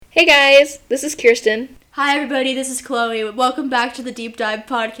Hey guys, this is Kirsten. Hi everybody, this is Chloe. Welcome back to the Deep Dive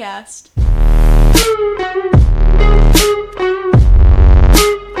podcast.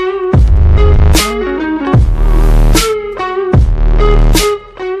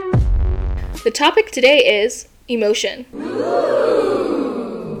 The topic today is emotion.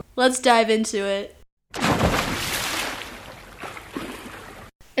 Let's dive into it.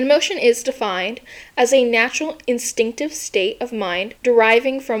 Emotion is defined as a natural instinctive state of mind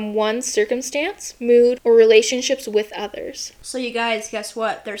deriving from one's circumstance, mood, or relationships with others. So you guys, guess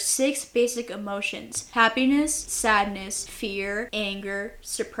what? There's 6 basic emotions. Happiness, sadness, fear, anger,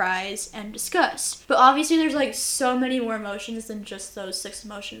 surprise, and disgust. But obviously there's so many more emotions than just those 6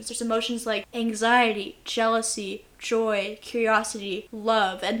 emotions. There's emotions like anxiety, jealousy, joy, curiosity,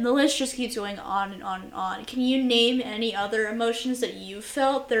 love, and the list just keeps going on and on and on. Can you name any other emotions that you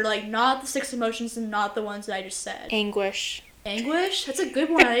felt? They're not the 6 emotions and not the ones that I just said. Anguish. Anguish? That's a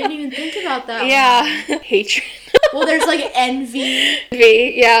good one. I didn't even think about that one. Hatred. Well, there's envy.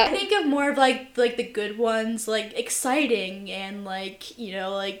 Envy, yeah. I think of more of the good ones, exciting and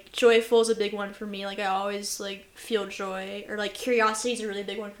joyful is a big one for me. I always feel joy, or curiosity is a really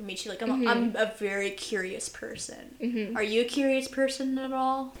big one for me too. I'm a very curious person. Mm-hmm. Are you a curious person at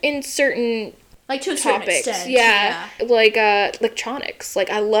all? In certain to a topics, certain extent. yeah. Electronics.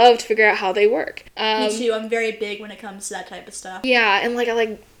 I love to figure out how they work. Me too. I'm very big when it comes to that type of stuff. Yeah, and I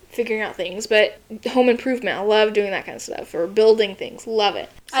like figuring out things, but home improvement, I love doing that kind of stuff, or building things, love it.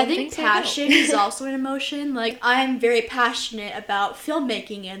 I think passion is also an emotion. I'm very passionate about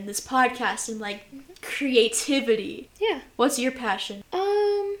filmmaking and this podcast and creativity. Yeah. What's your passion?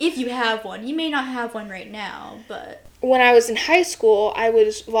 If you have one. You may not have one right now, but when I was in high school, I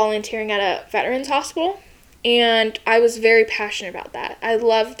was volunteering at a veterans hospital, and I was very passionate about that. I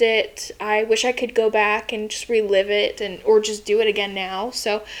loved it. I wish I could go back and just relive it or just do it again now.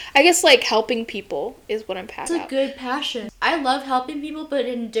 So I guess helping people is what I'm passionate about. It's a good passion. I love helping people, but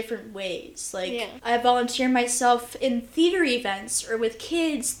in different ways. Yeah. I volunteer myself in theater events or with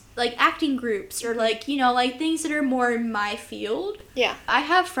kids, acting groups, or things that are more in my field. Yeah. I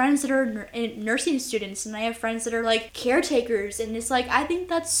have friends that are nursing students, and I have friends that are caretakers, and it's I think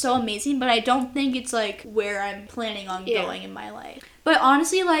that's so amazing, but I don't think it's where I'm planning on going in my life. But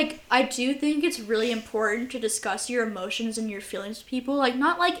honestly, I do think it's really important to discuss your emotions and your feelings with people.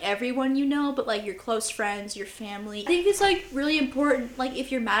 Not everyone you know, but your close friends, your family. I think it's really important.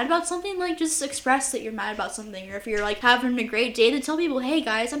 If you're mad about something, just express that you're mad about something. Or if you're having a great day, to tell people, hey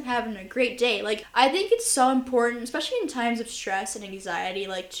guys, I'm having a great day. I think it's so important, especially in times of stress and anxiety,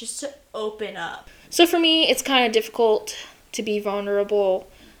 just to open up. So for me, it's kind of difficult to be vulnerable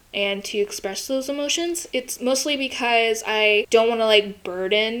and to express those emotions. It's mostly because I don't want to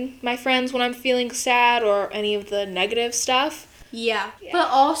burden my friends when I'm feeling sad or any of the negative stuff. Yeah. But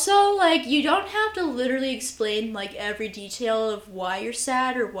also, you don't have to literally explain, every detail of why you're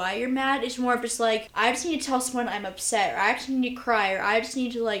sad or why you're mad. It's more of just, I just need to tell someone I'm upset, or I just need to cry, or I just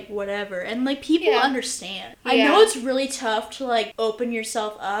need to, whatever. And, people understand. Yeah. I know it's really tough to, open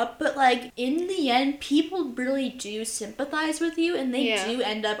yourself up, but, in the end, people really do sympathize with you, and they do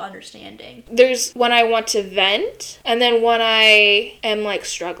end up understanding. There's when I want to vent, and then when I am,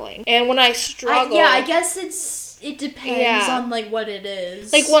 struggling. And when I struggle... I guess it depends on, what it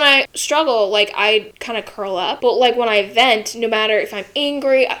is. When I struggle, I kind of curl up. But, when I vent, no matter if I'm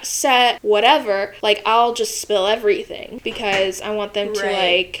angry, upset, whatever, I'll just spill everything. Because I want them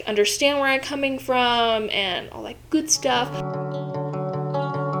to, understand where I'm coming from and all that good stuff.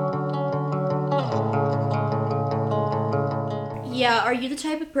 Yeah, are you the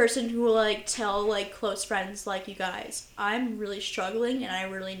type of person who will, tell, close friends, you guys, I'm really struggling and I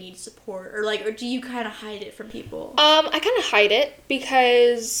really need support? Or do you kind of hide it from people? I kind of hide it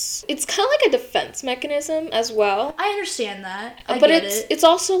because it's kind of a defense mechanism as well. I understand that. But it's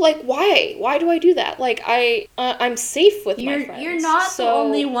also, why? Why do I do that? I'm safe with my friends. You're not the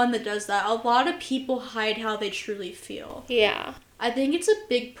only one that does that. A lot of people hide how they truly feel. Yeah. I think it's a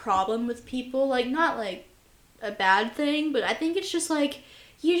big problem with people, not, a bad thing, but I think it's just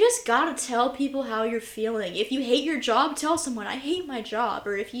you just gotta tell people how you're feeling. If you hate your job, tell someone, I hate my job.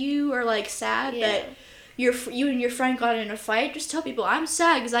 Or if you are sad that you and your friend got in a fight, just tell people, I'm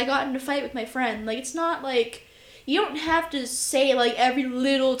sad because I got in a fight with my friend. It's not you don't have to say every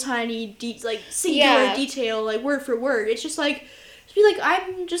little tiny singular detail word for word. It's just be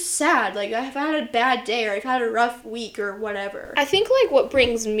I'm just sad. I've had a bad day, or I've had a rough week, or whatever. I think what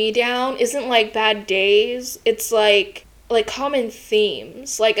brings me down isn't bad days. It's common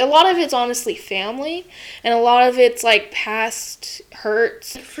themes. A lot of it's honestly family, and a lot of it's past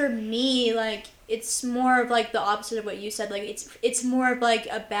hurts. For me, it's more of, like, the opposite of what you said. Like, it's more of, like,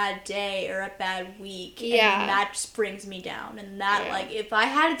 a bad day or a bad week. Yeah. And that just brings me down. And that, like, if I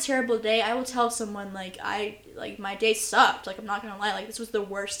had a terrible day, I will tell someone, like, my day sucked. Like, I'm not gonna lie. Like, this was the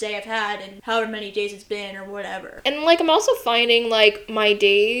worst day I've had in however many days it's been or whatever. And, like, I'm also finding, like, my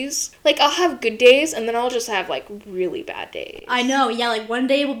days, like, I'll have good days and then I'll just have, like, really bad days. I know, yeah, like, one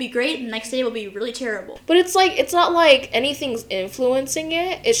day will be great and the next day will be really terrible. But it's, like, it's not, like, anything's influencing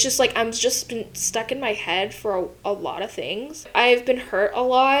it. It's just, like, I'm just been stuck in my head for a lot of things. I've been hurt a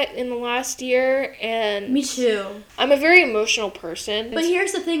lot in the last year, and... Me too. I'm a very emotional person. But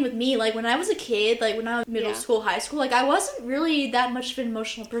here's the thing with me, like, when I was a kid, like, when I was middle school, high school, like, I wasn't really that much of an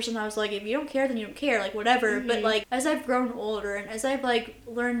emotional person. I was like, if you don't care, then you don't care, like, whatever. Mm-hmm. But, like, as I've grown older and as I've, like,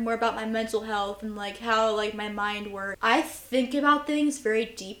 learned more about my mental health and, like, how, like, my mind works, I think about things very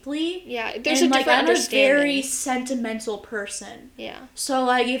deeply. Yeah, there's a different understanding. I'm a very sentimental person. Yeah. So,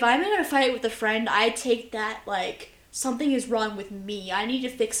 like, if I'm in a fight with a friend, I take that, like, something is wrong with me. I need to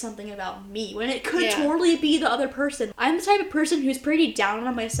fix something about me, when it could totally be the other person. I'm the type of person who's pretty down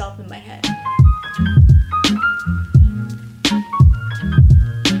on myself in my head.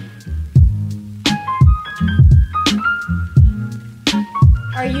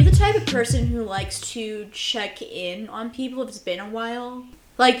 Are you the type of person who likes to check in on people if it's been a while?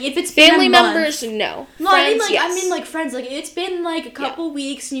 Like, if it's family been a month, members, no. No, Friends, I mean, like, friends. Like, it's been, like, a couple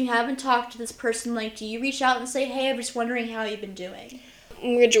weeks and you haven't talked to this person. Like, do you reach out and say, hey, I'm just wondering how you've been doing?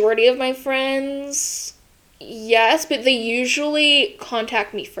 Majority of my friends, yes, but they usually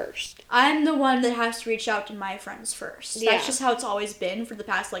contact me first. I'm the one that has to reach out to my friends first. That's just how it's always been for the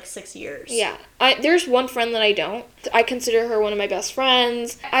past, like, 6 years. Yeah. There's one friend that I don't. I consider her one of my best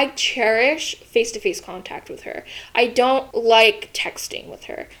friends. I cherish face-to-face contact with her. I don't like texting with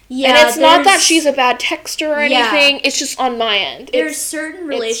her. Yeah, and it's not that she's a bad texter or anything. It's just on my end. There's certain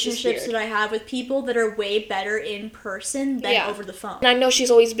relationships that I have with people that are way better in person than over the phone. And I know she's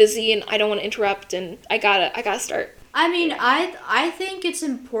always busy and I don't want to interrupt, and I gotta start. I mean, I think it's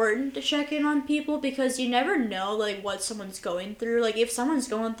important to check in on people because you never know, like, what someone's going through. Like, if someone's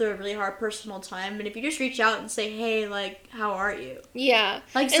going through a really hard personal time, and if you just reach out and say, hey, like, how are you? Yeah.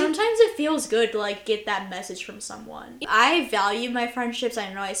 Like, sometimes it feels good to, like, get that message from someone. I value my friendships.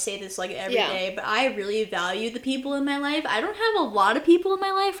 I know I say this, like, every day, but I really value the people in my life. I don't have a lot of people in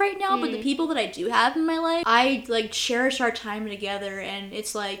my life right now, but the people that I do have in my life, I, like, cherish our time together, and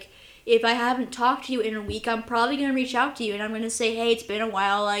it's, like... If I haven't talked to you in a week, I'm probably going to reach out to you and I'm going to say, hey, it's been a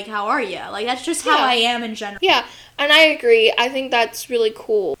while, like, how are you? Like, that's just how I am in general. Yeah, and I agree. I think that's really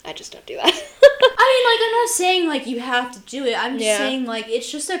cool. I just don't do that. I mean, like, I'm not saying, like, you have to do it. I'm just saying, like,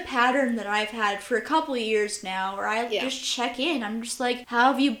 it's just a pattern that I've had for a couple of years now where I just check in. I'm just like,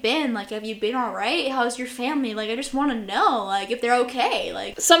 how have you been? Like, have you been all right? How's your family? Like, I just want to know, like, if they're okay.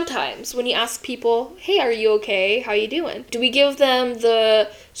 Like, sometimes when you ask people, hey, are you okay? How you doing? Do we give them the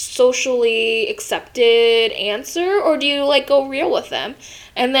socially accepted answer, or do you, like, go real with them?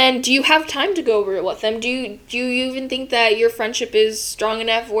 And then, do you have time to go real with them? Do you even think that your friendship is strong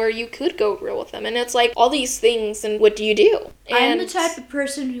enough where you could go real with them? And it's like all these things, and what do you do? I'm the type of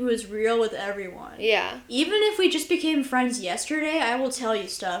person who is real with everyone. Yeah. Even if we just became friends yesterday, I will tell you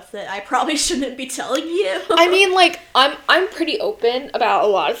stuff that I probably shouldn't be telling you. I mean, like, I'm pretty open about a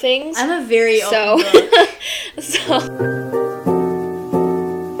lot of things. I'm a very open book.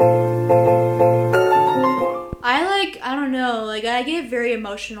 I don't know, like, I get very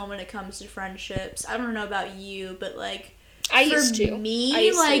emotional when it comes to friendships. I don't know about you, but, like, I used to.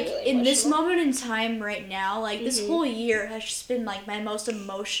 Like, in this moment in time right now, like, this whole year has just been, like, my most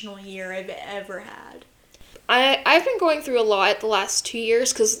emotional year I've ever had. I've been going through a lot the last 2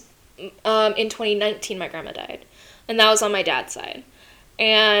 years, because in 2019 my grandma died, and that was on my dad's side.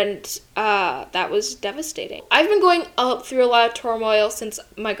 And that was devastating. I've been going through a lot of turmoil since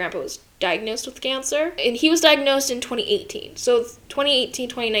my grandpa was diagnosed with cancer. And he was diagnosed in 2018. So 2018,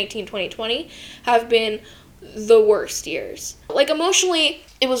 2019, 2020 have been the worst years. Like, emotionally,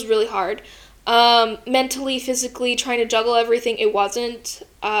 it was really hard. Mentally, physically, trying to juggle everything, it wasn't.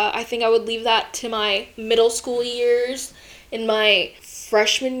 I think I would leave that to my middle school years. In my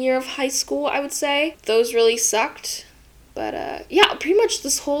freshman year of high school, I would say. Those really sucked. But, yeah, pretty much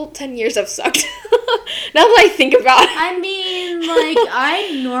this whole 10 years have sucked. Now that I think about it. I mean, like,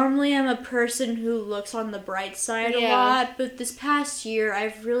 I normally am a person who looks on the bright side a lot, but this past year,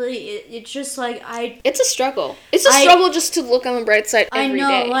 I've really, it's just, like, It's a struggle. It's a struggle just to look on the bright side every day.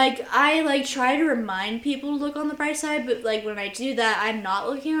 I know, like, I try to remind people to look on the bright side, but, like, when I do that, I'm not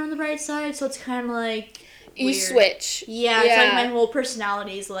looking on the bright side, so it's kind of like... You switch. Yeah, it's like my whole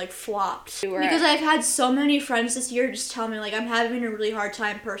personality is like flopped. Right. Because I've had so many friends this year just tell me like I'm having a really hard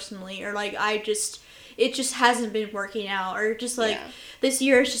time personally, or like it just hasn't been working out, or just like this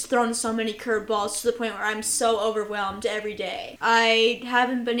year has just thrown so many curveballs to the point where I'm so overwhelmed every day. I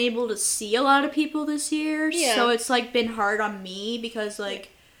haven't been able to see a lot of people this year, so it's like been hard on me because like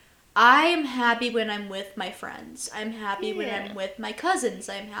I am happy when I'm with my friends. I'm happy when I'm with my cousins.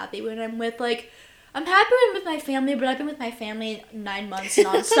 I'm happy when I'm with I'm happy when I'm with my family, but I've been with my family 9 months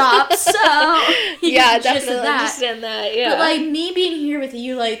nonstop, so definitely understand that. Yeah, but like me being here with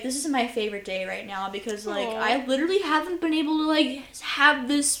you, like this is my favorite day right now because like I literally haven't been able to like have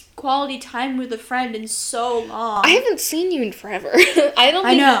this quality time with a friend in so long. I haven't seen you in forever. I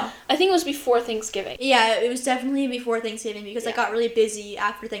know. I think it was before Thanksgiving. Yeah, it was definitely before Thanksgiving because I got really busy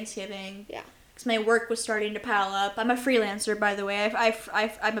after Thanksgiving. Yeah. My work was starting to pile up. I'm a freelancer, by the way.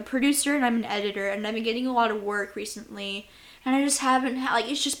 I'm a producer and I'm an editor, and I've been getting a lot of work recently, and I just haven't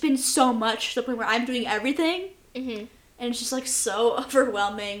it's just been so much to the point where I'm doing everything, and it's just like so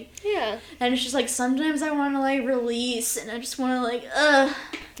overwhelming. Yeah. And it's just like sometimes I want to like release, and I just want to like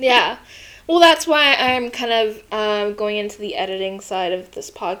Yeah. Well, that's why I'm kind of going into the editing side of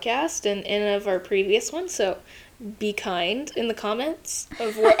this podcast and of our previous one. So be kind in the comments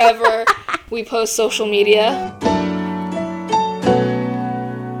of wherever we post social media.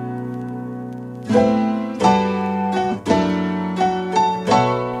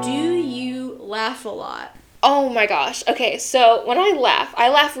 Do you laugh a lot? Oh my gosh. Okay, so when I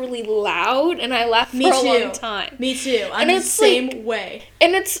laugh really loud, and I laugh for a long time. Me too. I'm the same way.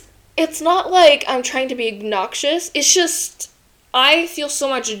 And it's not like I'm trying to be obnoxious. It's just I feel so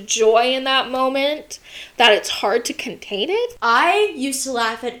much joy in that moment that it's hard to contain it. I used to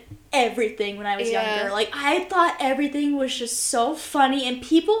laugh at everything when I was younger. Like, I thought everything was just so funny, and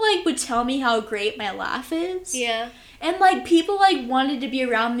people, like, would tell me how great my laugh is. Yeah. And, like, people, like, wanted to be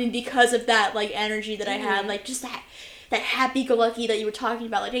around me because of that, like, energy that I had. Like, just that happy-go-lucky that you were talking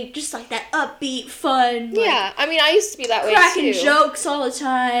about. Like, just, like, that upbeat, fun. Yeah. I mean, I used to be that way, too. Cracking jokes all the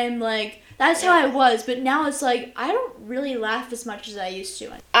time. Like, that's how I was, but now it's like, I don't really laugh as much as I used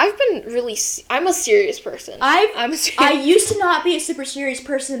to. I'm a serious person. I used to not be a super serious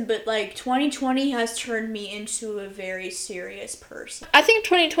person, but like 2020 has turned me into a very serious person. I think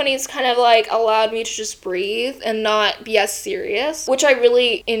 2020 has kind of like allowed me to just breathe and not be as serious, which I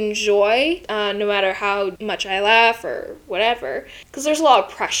really enjoy, no matter how much I laugh or whatever, because there's a lot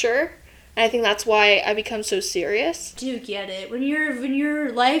of pressure. And I think that's why I become so serious. Do get it. When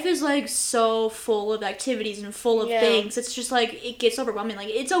your life is like so full of activities and full of things, it's just like it gets overwhelming. Like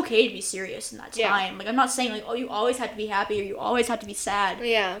it's okay to be serious in that time. Like I'm not saying like, oh, you always have to be happy or you always have to be sad.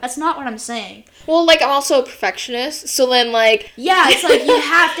 Yeah. That's not what I'm saying. Well, like I'm also a perfectionist, so then like it's like you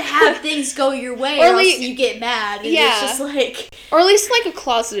have to have things go your way or else you get mad. And it's just like, or at least like a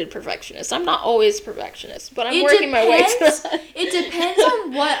closeted perfectionist. I'm not always a perfectionist, but I'm working my way to that. It depends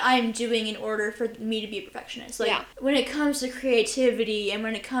on what I'm doing in order for me to be a perfectionist. Like when it comes to creativity and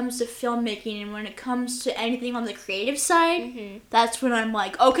when it comes to filmmaking and when it comes to anything on the creative side, that's when I'm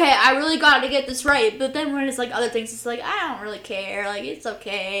like, okay, I really got to get this right. But then when it's like other things, it's like, I don't really care. Like it's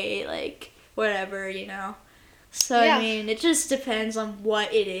okay. Like whatever, you know. So I mean, it just depends on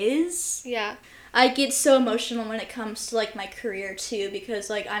what it is. Yeah. I get so emotional when it comes to like my career too, because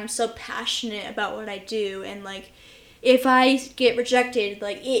like I'm so passionate about what I do, and like if I get rejected,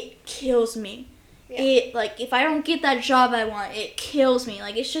 like, it kills me. Yeah. It, like, if I don't get that job I want, it kills me.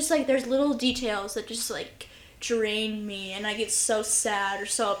 Like, it's just, like, there's little details that just, like, drain me, and I get so sad or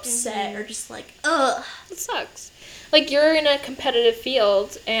so upset or just, like, ugh. It sucks. Like, you're in a competitive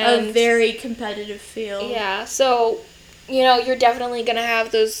field, and... A very competitive field. Yeah, so, you know, you're definitely gonna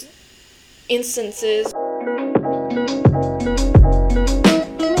have those instances.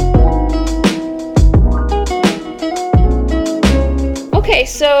 Okay,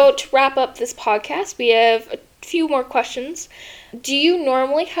 so to wrap up this podcast, we have a few more questions. Do you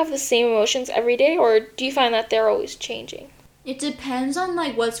normally have the same emotions every day, or do you find that they're always changing? It depends on,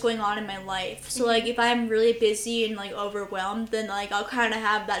 like, what's going on in my life. So, like, if I'm really busy and, like, overwhelmed, then, like, I'll kind of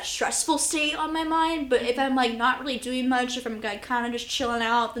have that stressful state on my mind. But if I'm, like, not really doing much, if I'm, like, kind of just chilling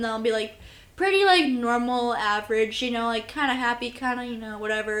out, then I'll be, like, pretty, like, normal, average, you know, like, kind of happy, kind of, you know,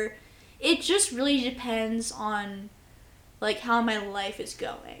 whatever. It just really depends on, like, how my life is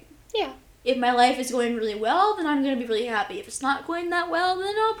going. Yeah. If my life is going really well, then I'm going to be really happy. If it's not going that well,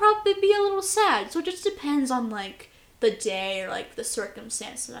 then I'll probably be a little sad. So it just depends on, like, the day or, like, the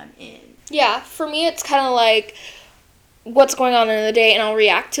circumstance that I'm in. Yeah, for me, it's kind of like, what's going on in the day and I'll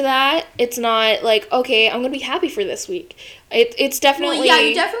react to that. It's not like, okay, I'm going to be happy for this week. It's definitely... Well, yeah,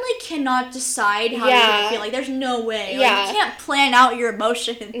 you definitely cannot decide how you're going to feel. Like, there's no way. Like, you can't plan out your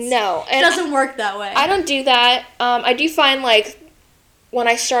emotions. No. It doesn't work that way. I don't do that. I do find, like, when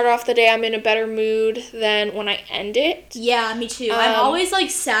I start off the day, I'm in a better mood than when I end it. Yeah, me too. I'm always, like,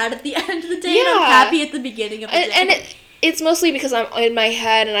 sad at the end of the day, and I'm happy at the beginning of the day. And it's mostly because I'm in my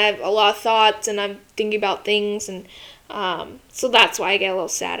head, and I have a lot of thoughts, and I'm thinking about things, and so that's why I get a little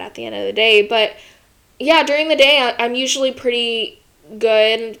sad at the end of the day. But, yeah, during the day, I'm usually pretty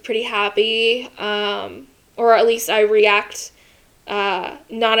good and pretty happy, or at least I react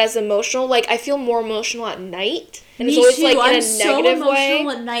not as emotional. Like, I feel more emotional at night. And Me it's always, too. like, in I'm a so negative emotional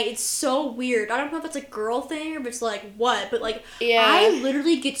way. at night. It's so weird. I don't know if it's a girl thing or if it's like what, but like Yeah. I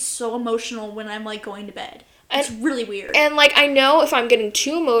literally get so emotional when I'm like going to bed. It's really weird. And like I know if I'm getting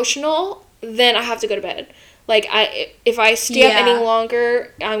too emotional, then I have to go to bed. Like if I stay up any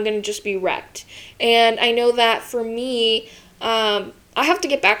longer, I'm gonna just be wrecked. And I know that for me, I have to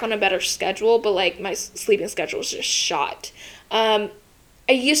get back on a better schedule. But like my sleeping schedule is just shot.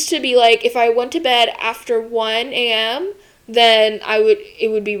 I used to be like, if I went to bed after 1 a.m., then it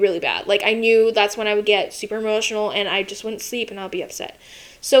would be really bad. Like, I knew that's when I would get super emotional, and I just wouldn't sleep, and I'll be upset.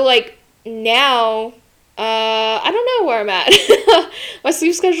 So, like, now, I don't know where I'm at. My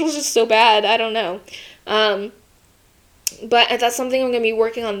sleep schedule is just so bad. I don't know. But that's something I'm going to be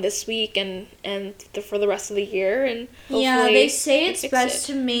working on this week and for the rest of the year. And yeah, they say it's best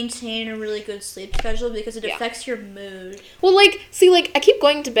to maintain a really good sleep schedule because it affects your mood. Well, like, see, like, I keep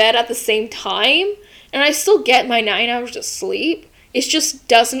going to bed at the same time, and I still get my 9 hours of sleep. It just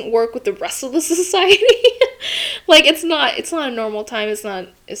doesn't work with the rest of the society. Like, it's not a normal time. It's not,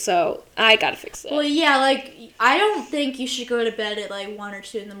 so I gotta fix it. Well, yeah, like, I don't think you should go to bed at, like, 1 or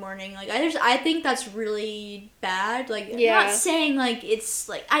 2 in the morning. Like, I think that's really bad. Like, I'm not saying, like, it's,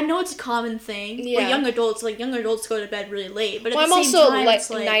 like, I know it's a common thing. Yeah. Young adults go to bed really late. But at the same time, I'm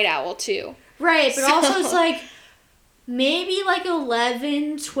also, like, night owl, too. Right, but also it's, like, maybe, like,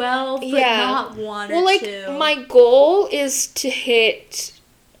 11, 12, but not 1 or 2. Well, like, my goal is to hit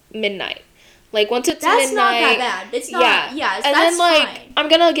midnight. Like, once it's midnight... That's not that bad. It's not... Yeah, and that's then, like, fine. I'm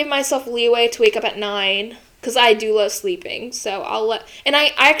gonna give myself leeway to wake up at 9, because I do love sleeping, so and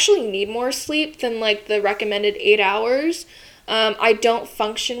I actually need more sleep than, like, the recommended 8 hours. I don't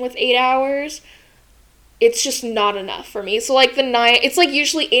function with 8 hours. It's just not enough for me. So, like, it's, like,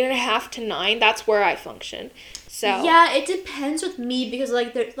 usually 8.5 to 9. That's where I function. So. Yeah, it depends with me because,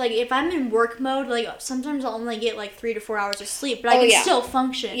 like, if I'm in work mode, like, sometimes I'll only get, like, 3 to 4 hours of sleep, but I can still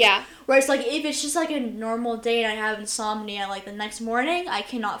function. Yeah. Whereas, like, if it's just, like, a normal day and I have insomnia, like, the next morning, I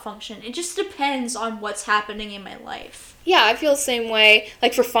cannot function. It just depends on what's happening in my life. Yeah, I feel the same way.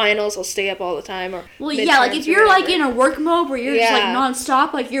 Like, for finals, I'll stay up all the time. Well, yeah, like, if you're, like, in a work mode where you're just, like,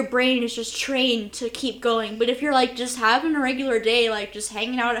 nonstop, like, your brain is just trained to keep going. But if you're, like, just having a regular day, like, just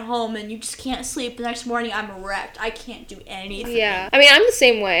hanging out at home and you just can't sleep the next morning, I'm wrecked. I can't do anything. Yeah. I mean, I'm the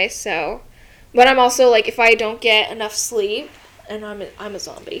same way, so. But I'm also, like, if I don't get enough sleep, and I'm a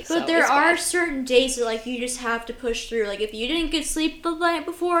zombie. But there are certain days that, like, you just have to push through. Like, if you didn't get sleep the night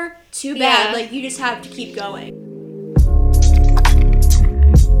before, too bad. Like, you just have to keep going.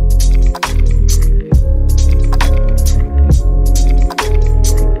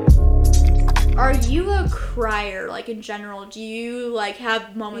 Are you a crier, like, in general? Do you, like,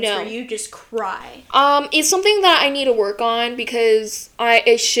 have moments where you just cry? It's something that I need to work on because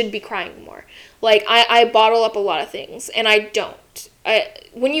I should be crying more. Like, I bottle up a lot of things, and I don't.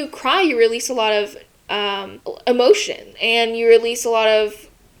 When you cry, you release a lot of emotion, and you release a lot of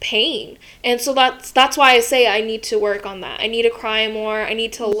pain. And so that's why I say I need to work on that. I need to cry more. I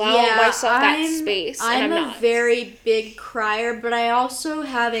need to allow myself that space. I'm a very big crier, but I also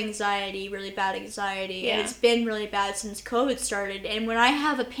have anxiety, really bad anxiety. Yeah. And it's been really bad since COVID started. And when I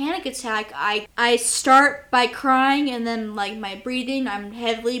have a panic attack, I start by crying, and then, like, my breathing, I'm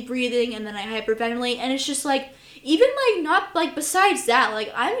heavily breathing, and then I hyperventilate. And it's just, like, even, like, not, like, besides that,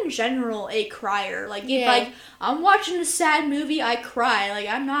 like, I'm in general a crier. Like, if, like, I'm watching a sad movie, I cry. Like,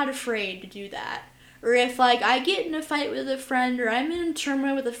 I'm not afraid to do that. Or if, like, I get in a fight with a friend, or I'm in a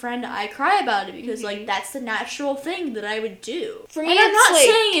turmoil with a friend, I cry about it because, like, that's the natural thing that I would do. For me, and I'm not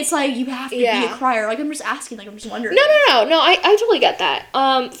saying it's, like, you have to be a crier. Like, I'm just asking, like, I'm just wondering. No, I totally get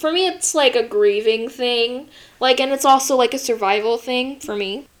that. For me, it's, like, a grieving thing. Like, and it's also, like, a survival thing for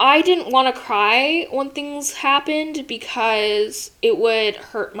me. I didn't want to cry when things happened because it would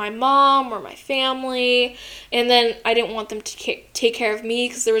hurt my mom or my family. And then I didn't want them to take care of me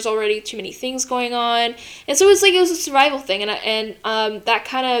because there was already too many things going on. on. And so it was a survival thing, and that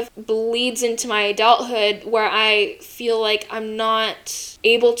kind of bleeds into my adulthood, where I feel like I'm not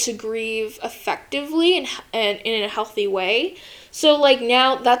able to grieve effectively and in a healthy way. So, like,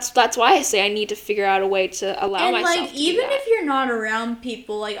 now, that's why I say I need to figure out a way to allow myself to do that. And, like, even if you're not around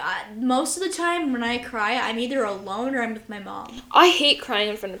people, like, most of the time when I cry, I'm either alone or I'm with my mom. I hate crying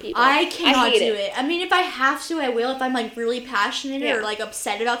in front of people. I cannot do it. I mean, if I have to, I will. If I'm, like, really passionate or, like,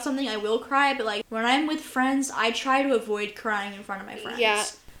 upset about something, I will cry. But, like, when I'm with friends, I try to avoid crying in front of my friends. Yeah.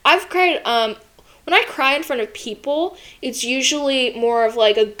 I've cried, when I cry in front of people, it's usually more of,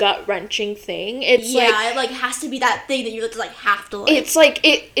 like, a gut-wrenching thing. It's it, like, has to be that thing that you just, like, have to, like... It's, like,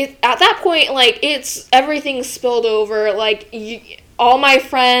 it at that point, like, it's... Everything's spilled over. Like, all my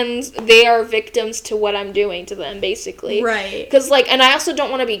friends, they are victims to what I'm doing to them, basically. Right. Because, like... And I also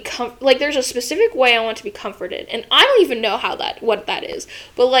don't want to be... like, there's a specific way I want to be comforted. And I don't even know what that is.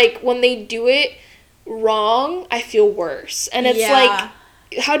 But, like, when they do it wrong, I feel worse. And it's, like...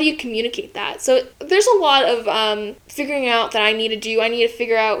 How do you communicate that? So there's a lot of figuring out that I need to do. I need to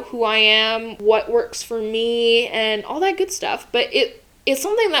figure out who I am, what works for me, and all that good stuff. But it's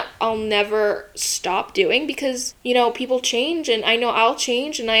something that I'll never stop doing because, you know, people change, and I know I'll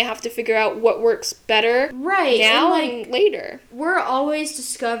change, and I have to figure out what works better now and later. We're always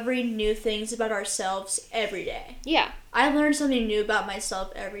discovering new things about ourselves every day. Yeah. I learn something new about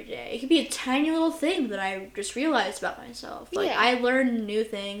myself every day. It could be a tiny little thing that I just realized about myself. Like, I learn new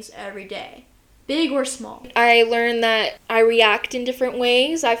things every day, big or small. I learn that I react in different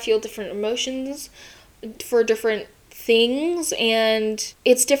ways. I feel different emotions for different things, and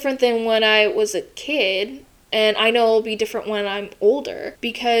it's different than when I was a kid. And I know it'll be different when I'm older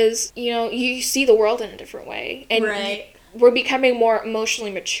because, you know, you see the world in a different way. And we're becoming more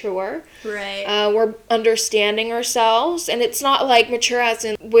emotionally mature. Right. We're understanding ourselves. And it's not like mature as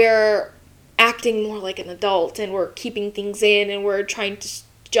in we're acting more like an adult and we're keeping things in and we're trying to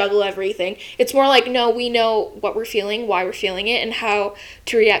juggle everything. It's more like, no, we know what we're feeling, why we're feeling it, and how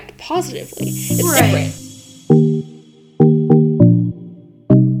to react positively. It's different.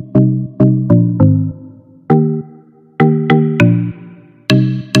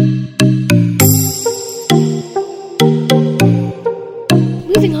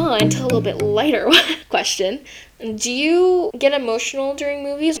 Moving on to a little bit lighter question. Do you get emotional during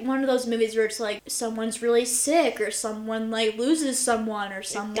movies? One of those movies where it's like someone's really sick or someone like loses someone or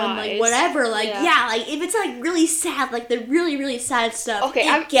someone like whatever. Like, like if it's like really sad, like the really, really sad stuff,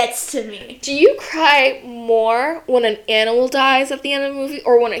 it gets to me. Do you cry more when an animal dies at the end of a movie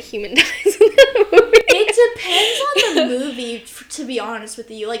or when a human dies at the end of a movie? It depends on the movie, to be honest with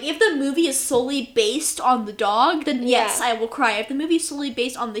you. Like, if the movie is solely based on the dog, then yes, I will cry. If the movie is solely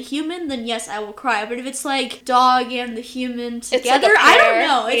based on the human, then yes, I will cry. But if it's like dog and the human together, like I don't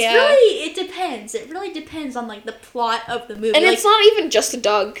know. It depends. It really depends on like the plot of the movie. And like, it's not even just a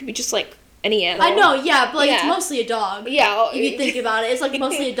dog. It could be just like any animal. I know, but like it's mostly a dog. Yeah. If you think about it, it's like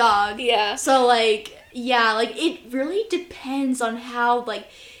mostly a dog. Yeah. So like, like it really depends on how like,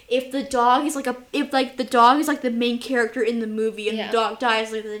 if the dog is like the main character in the movie and the dog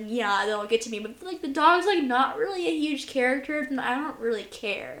dies, like then they'll get to me. But if, like, the dog's like not really a huge character, then I don't really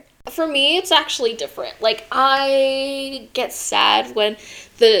care. For me, it's actually different. Like, I get sad when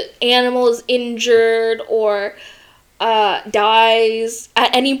the animal is injured or dies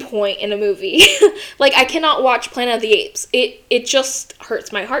at any point in a movie. Like, I cannot watch Planet of the Apes. It just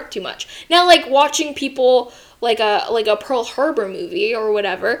hurts my heart too much. Now, like, watching people like a Pearl Harbor movie or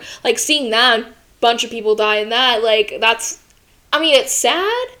whatever, like seeing that bunch of people die in that, like that's, I mean, it's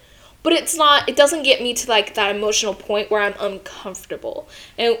sad, but it doesn't get me to like that emotional point where I'm uncomfortable.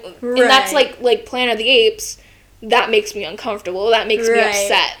 And that's like Planet of the Apes, that makes me uncomfortable. That makes me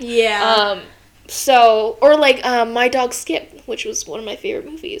upset. Yeah. So, or like My Dog Skip, which was one of my favorite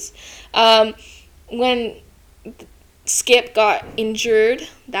movies. When Skip got injured,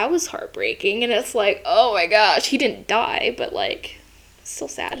 that was heartbreaking, and it's like, oh my gosh, he didn't die, but like, still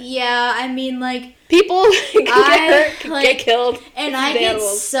sad. Yeah, I mean, like, people get hurt, get killed, and I get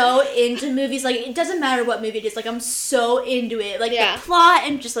so into movies. Like, it doesn't matter what movie it is, like, I'm so into it, like the plot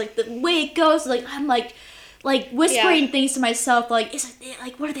and just like the way it goes. Like, I'm like whispering things to myself, like, it's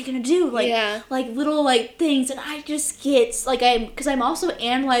like what are they gonna do, like little like things, and I just get like, because I'm also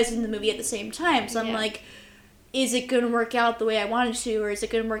analyzing the movie at the same time, so I'm like, is it going to work out the way I wanted to, or is it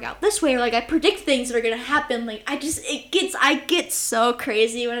going to work out this way? Or, like, I predict things that are going to happen. Like, I get so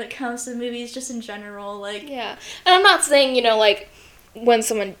crazy when it comes to movies, just in general. Like, yeah. And I'm not saying, you know, like, when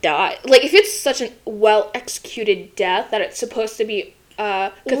someone dies, like, if it's such a well-executed death that it's supposed to be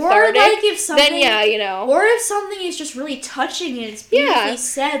cathartic, or like if something, then yeah, you know. Or if something is just really touching and it's beautifully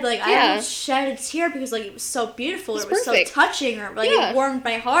said, like I almost shed a tear because like it was so beautiful, or it was so touching, or like it warmed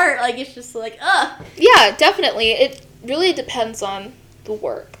my heart. Like it's just like Yeah, definitely. It really depends on the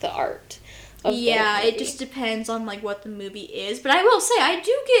work, the art. It just depends on like what the movie is. But I will say I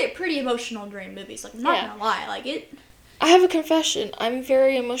do get pretty emotional during movies. Like I'm not gonna lie, like it. I have a confession. I'm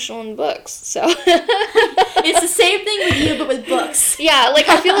very emotional in books, so. It's the same thing with you, but with books. Yeah, like,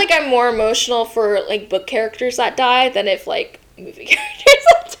 I feel like I'm more emotional for, like, book characters that die than if, like, movie characters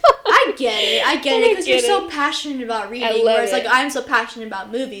that die. I get it, because you're so passionate about reading, whereas, like, I'm so passionate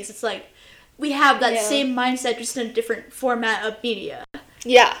about movies. It's like, we have that same mindset, just in a different format of media.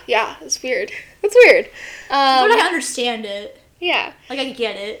 Yeah, it's weird. It's weird. But I understand it. Yeah. Like, I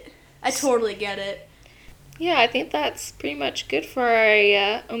get it. I totally get it. Yeah, I think that's pretty much good for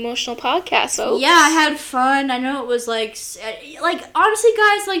our emotional podcast, folks. Yeah, I had fun. I know it was, like, honestly,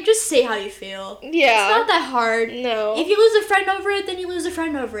 guys, like, just say how you feel. Yeah. It's not that hard. No. If you lose a friend over it, then you lose a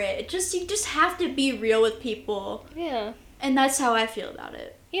friend over it. You just have to be real with people. Yeah. And that's how I feel about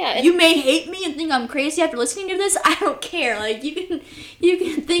it. Yeah. You may hate me and think I'm crazy after listening to this. I don't care. Like, you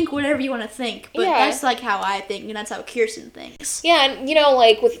can think whatever you want to think. But that's, like, how I think, and that's how Keirsten thinks. Yeah, and, you know,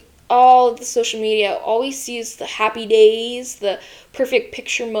 like, with all of the social media, all we see is the happy days, the perfect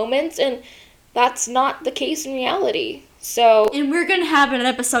picture moments, and that's not the case in reality. So, and we're gonna have an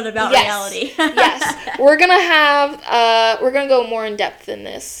episode about reality. Yes, we're gonna go more in depth in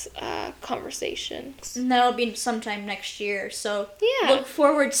this conversation. And that'll be sometime next year. So look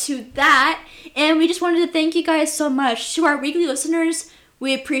forward to that. And we just wanted to thank you guys so much. To our weekly listeners,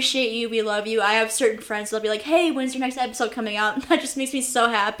 we appreciate you. We love you. I have certain friends that'll be like, "Hey, when's your next episode coming out?" That just makes me so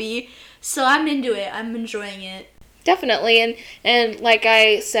happy. So I'm into it. I'm enjoying it. Definitely, and like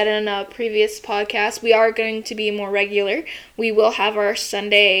I said in a previous podcast, we are going to be more regular. We will have our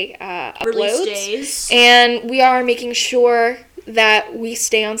Sunday release uploads, days, and we are making sure that we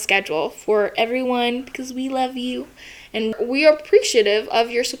stay on schedule for everyone because we love you, and we are appreciative of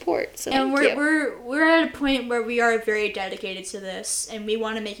your support. So and we're at a point where we are very dedicated to this, and we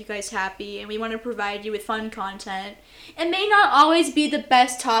want to make you guys happy, and we want to provide you with fun content. It may not always be the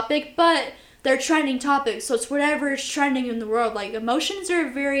best topic, but they're trending topics, so it's whatever is trending in the world. Like, emotions are a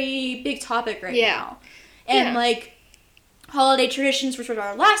very big topic right now. And, like, holiday traditions, which was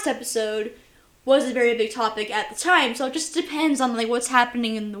our last episode, was a very big topic at the time. So it just depends on, like, what's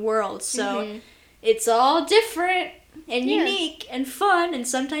happening in the world. So it's all different and unique and fun and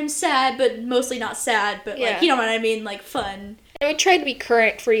sometimes sad, but mostly not sad. But, like, you know what I mean? Like, fun. And we tried to be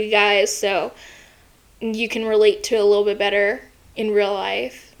current for you guys so you can relate to it a little bit better in real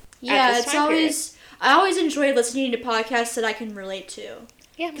life. Yeah, it's always... I always enjoy listening to podcasts that I can relate to.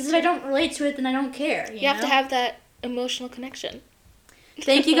 Yeah. Because if I don't relate to it, then I don't care. You have to have that emotional connection.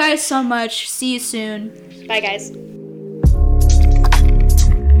 Thank you guys so much. See you soon. Bye, guys.